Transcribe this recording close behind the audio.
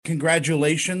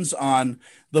congratulations on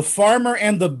The Farmer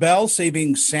and the Belle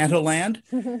saving Santaland.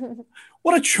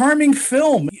 What a charming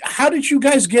film. How did you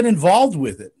guys get involved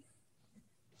with it?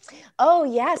 Oh,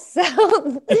 yes.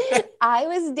 So I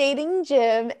was dating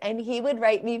Jim and he would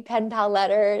write me pen pal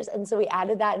letters. And so we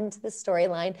added that into the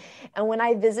storyline. And when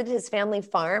I visited his family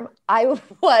farm, I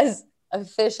was a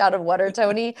fish out of water,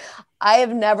 Tony. I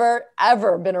have never,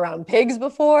 ever been around pigs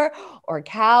before, or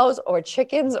cows, or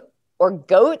chickens, or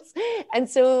goats. And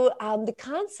so the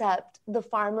concept, The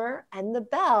Farmer and the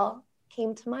Belle,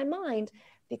 came to my mind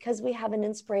because we have an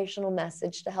inspirational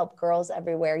message to help girls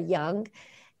everywhere, young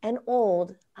and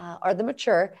old, or the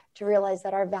mature, to realize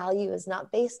that our value is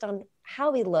not based on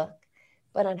how we look,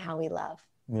 but on how we love.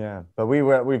 Yeah, but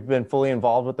we've been fully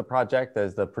involved with the project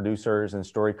as the producers and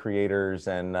story creators,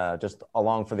 and just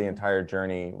along for the entire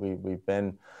journey. We've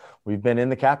been in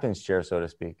the captain's chair, so to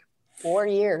speak. 4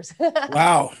 years.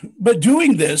 Wow. But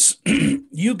doing this,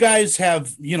 you guys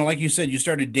have, like you said, you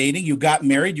started dating, you got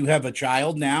married, you have a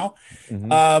child now.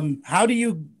 Mm-hmm. How do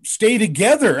you stay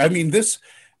together? I mean,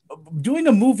 doing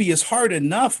a movie is hard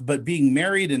enough, but being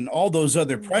married and all those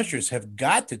other pressures have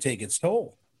got to take its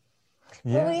toll.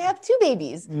 Yeah. Well, we have 2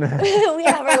 babies. We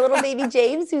have our little baby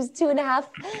James, who's 2.5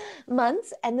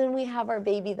 months, and then we have our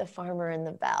baby, the Farmer and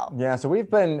the Belle. Yeah, so we've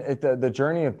been at the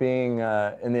journey of being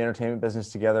in the entertainment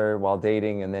business together while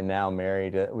dating, and then now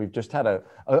married. We've just had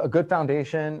a good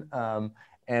foundation,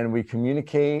 and we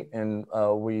communicate, and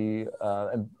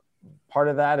and part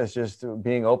of that is just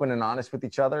being open and honest with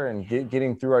each other, and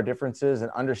getting through our differences, and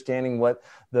understanding what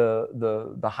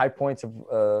the high points of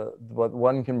what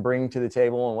one can bring to the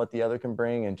table and what the other can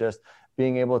bring, and just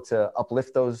being able to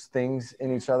uplift those things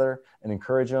in each other and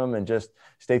encourage them and just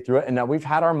stay through it. And now we've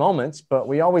had our moments, but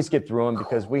we always get through them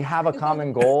because we have a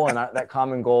common goal. And that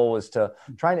common goal is to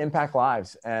try and impact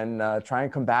lives and try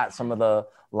and combat some of the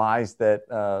lies that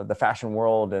the fashion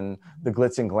world and the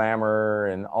glitz and glamour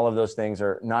and all of those things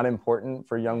are not important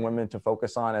for young women to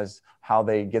focus on as how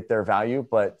they get their value,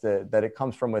 but that it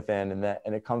comes from within,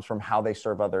 and it comes from how they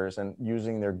serve others and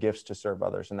using their gifts to serve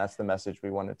others. And that's the message we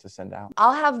wanted to send out.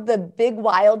 I'll have the big,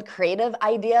 wild, creative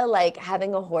idea, like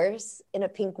having a horse in a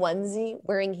pink onesie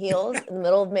wearing heels in the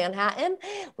middle of Manhattan,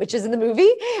 which is in the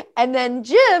movie. And then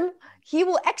Jim, he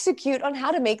will execute on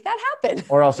how to make that happen.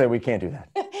 Or I'll say, we can't do that.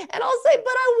 And I'll say,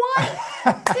 but I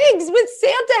want pigs with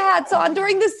Santa hats on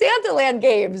during the Santaland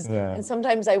games. Yeah. And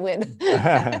sometimes I win.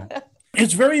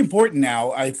 It's very important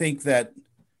now, I think, that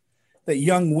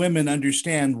young women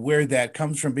understand where that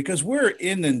comes from, because we're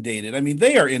inundated. I mean,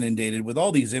 they are inundated with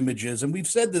all these images. And we've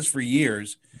said this for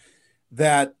years,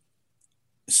 that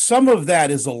some of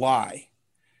that is a lie.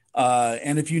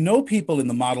 And if you know people in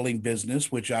the modeling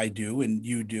business, which I do and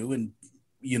you do, and,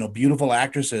 beautiful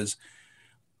actresses,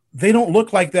 they don't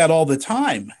look like that all the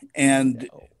time. And,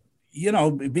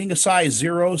 being a size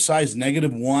 0, size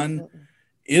 -1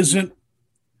 isn't,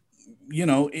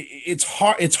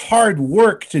 it's hard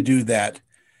work to do that.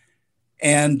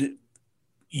 And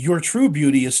your true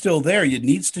beauty is still there. It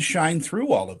needs to shine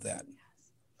through all of that.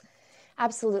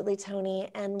 Absolutely, Tony.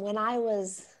 And when I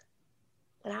was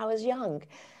young,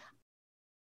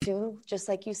 just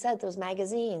like you said, those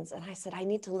magazines. And I said, I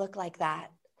need to look like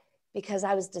that, because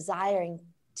I was desiring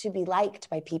to be liked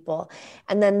by people.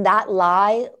 And then that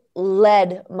lie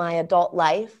led my adult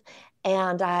life.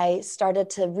 And I started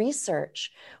to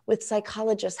research with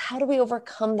psychologists, how do we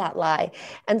overcome that lie?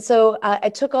 And so I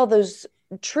took all those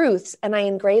truths and I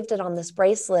engraved it on this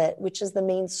bracelet, which is the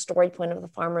main story point of The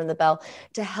Farmer and the Belle,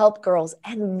 to help girls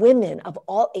and women of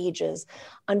all ages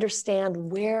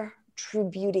understand where true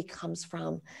beauty comes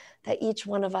from, that each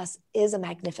one of us is a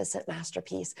magnificent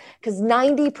masterpiece. Because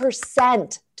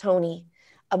 90%, Tony,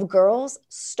 of girls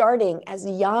starting as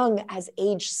young as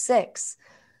age 6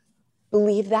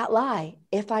 believe that lie.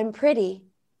 If I'm pretty,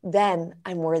 then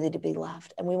I'm worthy to be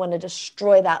loved. And we want to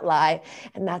destroy that lie.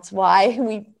 And that's why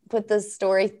we put this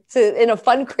story in a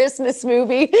fun Christmas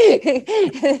movie,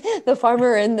 The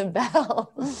Farmer and the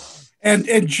Belle.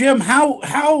 And Jim,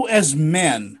 how as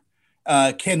men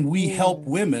can we help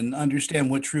women understand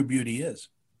what true beauty is?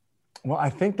 Well, I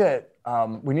think that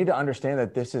we need to understand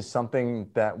that this is something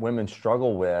that women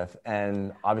struggle with,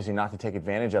 and obviously not to take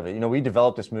advantage of it. We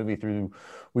developed this movie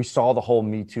we saw the whole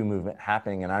Me Too movement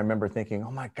happening. And I remember thinking,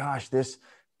 oh my gosh, this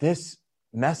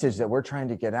message that we're trying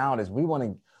to get out is we want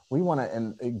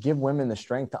to give women the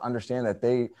strength to understand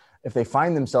that if they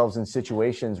find themselves in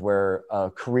situations where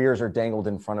careers are dangled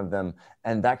in front of them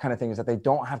and that kind of thing, is that they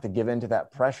don't have to give in to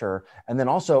that pressure. And then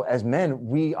also as men,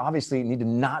 we obviously need to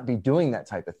not be doing that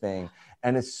type of thing.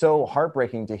 And it's so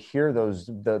heartbreaking to hear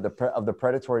the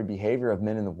predatory behavior of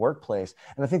men in the workplace.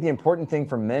 And I think the important thing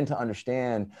for men to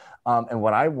understand, and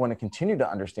what I want to continue to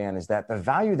understand, is that the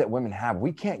value that women have,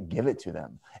 we can't give it to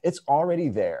them. It's already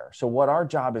there. So what our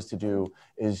job is to do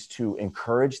is to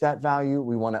encourage that value.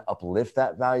 We want to uplift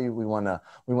that value. We want to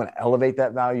elevate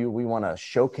that value. We want to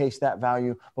showcase that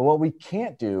value. But what we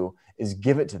can't do is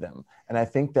give it to them. And I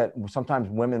think that sometimes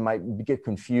women might get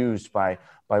confused by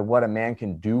what a man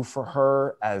can do for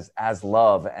her as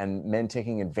love, and men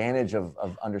taking advantage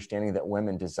of understanding that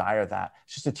women desire that.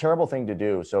 It's just a terrible thing to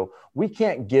do. So we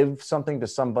can't give something to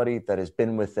somebody that has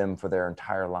been with them for their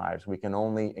entire lives. We can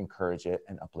only encourage it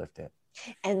and uplift it.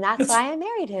 And that's why I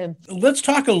married him. Let's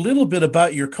talk a little bit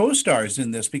about your co-stars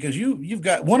in this, because you've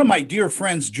got one of my dear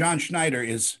friends, John Schneider,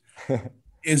 is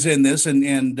in this,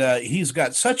 and he's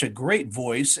got such a great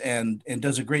voice and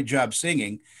does a great job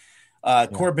singing.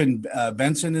 Corbin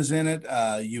Benson is in it.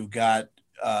 You've got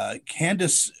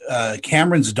Candace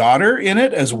Cameron's daughter in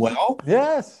it as well.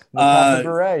 Yes.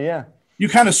 Beret, yeah. You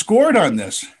kind of scored on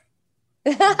this.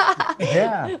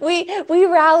 Yeah. We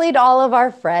rallied all of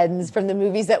our friends from the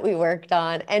movies that we worked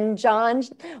on. And John,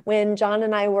 when John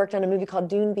and I worked on a movie called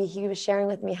Doonby, he was sharing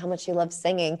with me how much he loved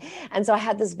singing. And so I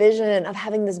had this vision of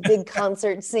having this big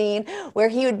concert scene where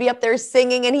he would be up there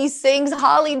singing, and he sings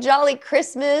Holly Jolly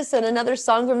Christmas and another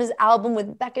song from his album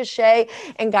with Becca Shea.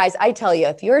 And guys, I tell you,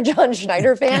 if you're a John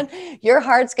Schneider fan, your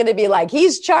heart's going to be like,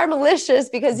 he's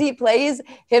Charmalicious, because he plays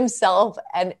himself.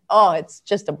 And it's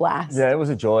just a blast. Yeah, it was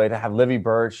a joy to have Livy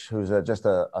Birch, who's just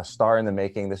a star in the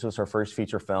making. This was her first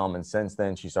feature film, and since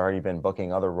then she's already been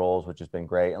booking other roles, which has been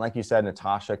great. And like you said,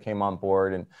 Natasha came on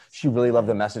board, and she really loved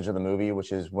the message of the movie,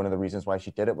 which is one of the reasons why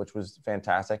she did it, which was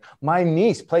fantastic. My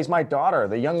niece plays my daughter,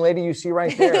 the young lady you see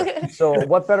right there. So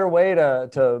what better way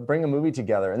to bring a movie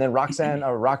together? And then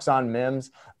Roxanne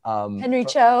Mims, Henry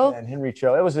Cho.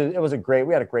 It was a great,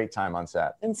 we had a great time on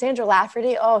set. And Sandra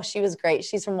Lafferty, she was great.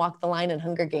 She's from Walk the Line and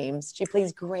Hunger Games. She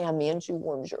plays Grammy, and she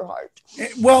warms your heart.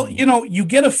 Well, you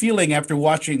get a feeling after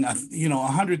watching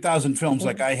 100,000 films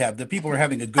like I have, that people are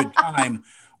having a good time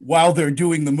while they're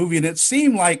doing the movie. And it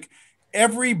seemed like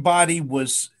everybody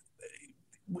was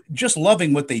just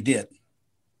loving what they did.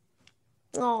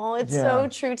 Oh, it's so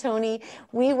true, Tony.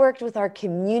 We worked with our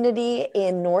community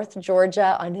in North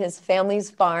Georgia on his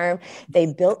family's farm. They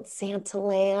built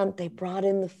Santaland. They brought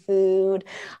in the food.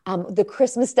 The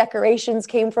Christmas decorations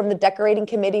came from the decorating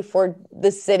committee for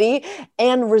the city,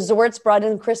 and resorts brought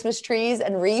in Christmas trees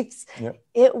and wreaths. Yep.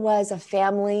 It was a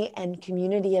family and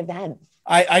community event.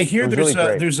 I hear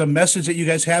there's a message that you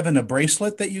guys have in a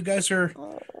bracelet that you guys are...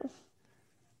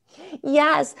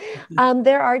 Yes.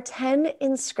 There are 10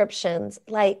 inscriptions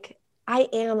like, I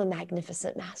am a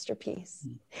magnificent masterpiece.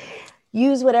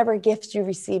 Use whatever gifts you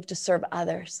receive to serve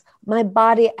others. My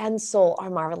body and soul are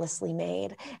marvelously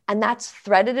made. And that's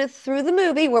threaded through the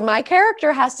movie, where my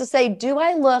character has to say, do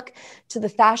I look to the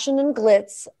fashion and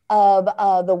glitz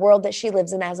of the world that she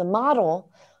lives in as a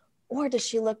model, or does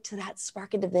she look to that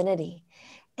spark of divinity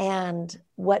and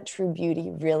what true beauty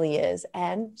really is?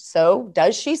 And so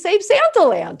does she save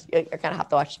Santaland? You're going to have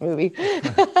to watch the movie.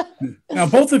 Now,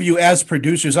 both of you as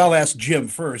producers, I'll ask Jim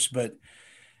first, but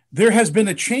there has been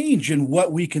a change in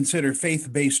what we consider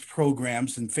faith-based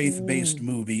programs and faith-based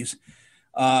movies.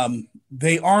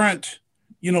 They aren't,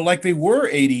 like they were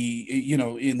in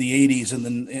the 80s and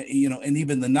then, and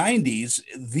even the 90s.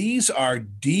 These are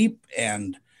deep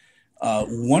and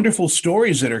wonderful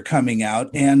stories that are coming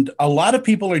out, and a lot of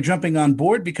people are jumping on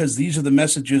board because these are the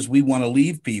messages we want to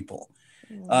leave people.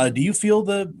 Do you feel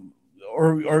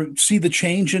or see the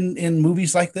change in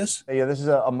movies like this? Yeah, this is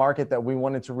a market that we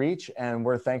wanted to reach, and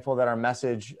we're thankful that our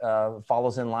message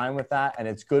follows in line with that, and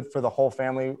it's good for the whole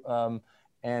family.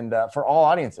 And for all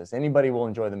audiences, anybody will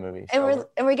enjoy the movie. And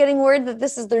we're getting word that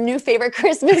this is their new favorite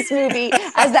Christmas movie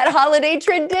as that holiday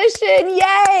tradition.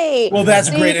 Yay! Well,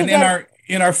 that's great. And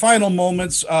in our final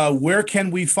moments, where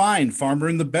can we find Farmer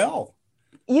and the Belle?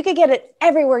 You could get it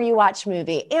everywhere you watch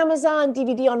movie. Amazon,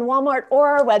 DVD on Walmart,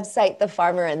 or our website,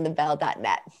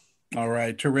 thefarmerandthebelle.net. All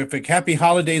right. Terrific. Happy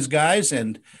holidays, guys.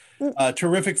 And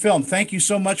terrific film. Thank you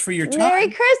so much for your time. Merry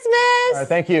Christmas. All right,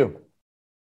 thank you.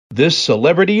 This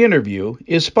celebrity interview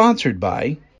is sponsored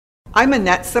by... I'm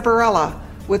Annette Civarella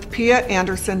with Pia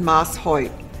Anderson Moss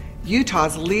Hoyt,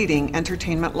 Utah's leading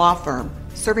entertainment law firm,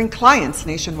 serving clients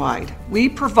nationwide. We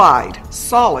provide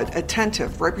solid,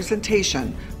 attentive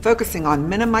representation focusing on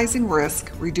minimizing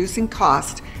risk, reducing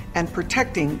cost, and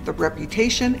protecting the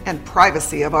reputation and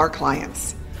privacy of our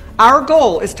clients. Our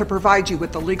goal is to provide you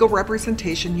with the legal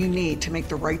representation you need to make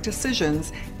the right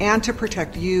decisions and to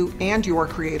protect you and your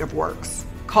creative works.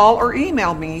 Call or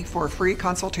email me for a free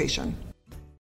consultation.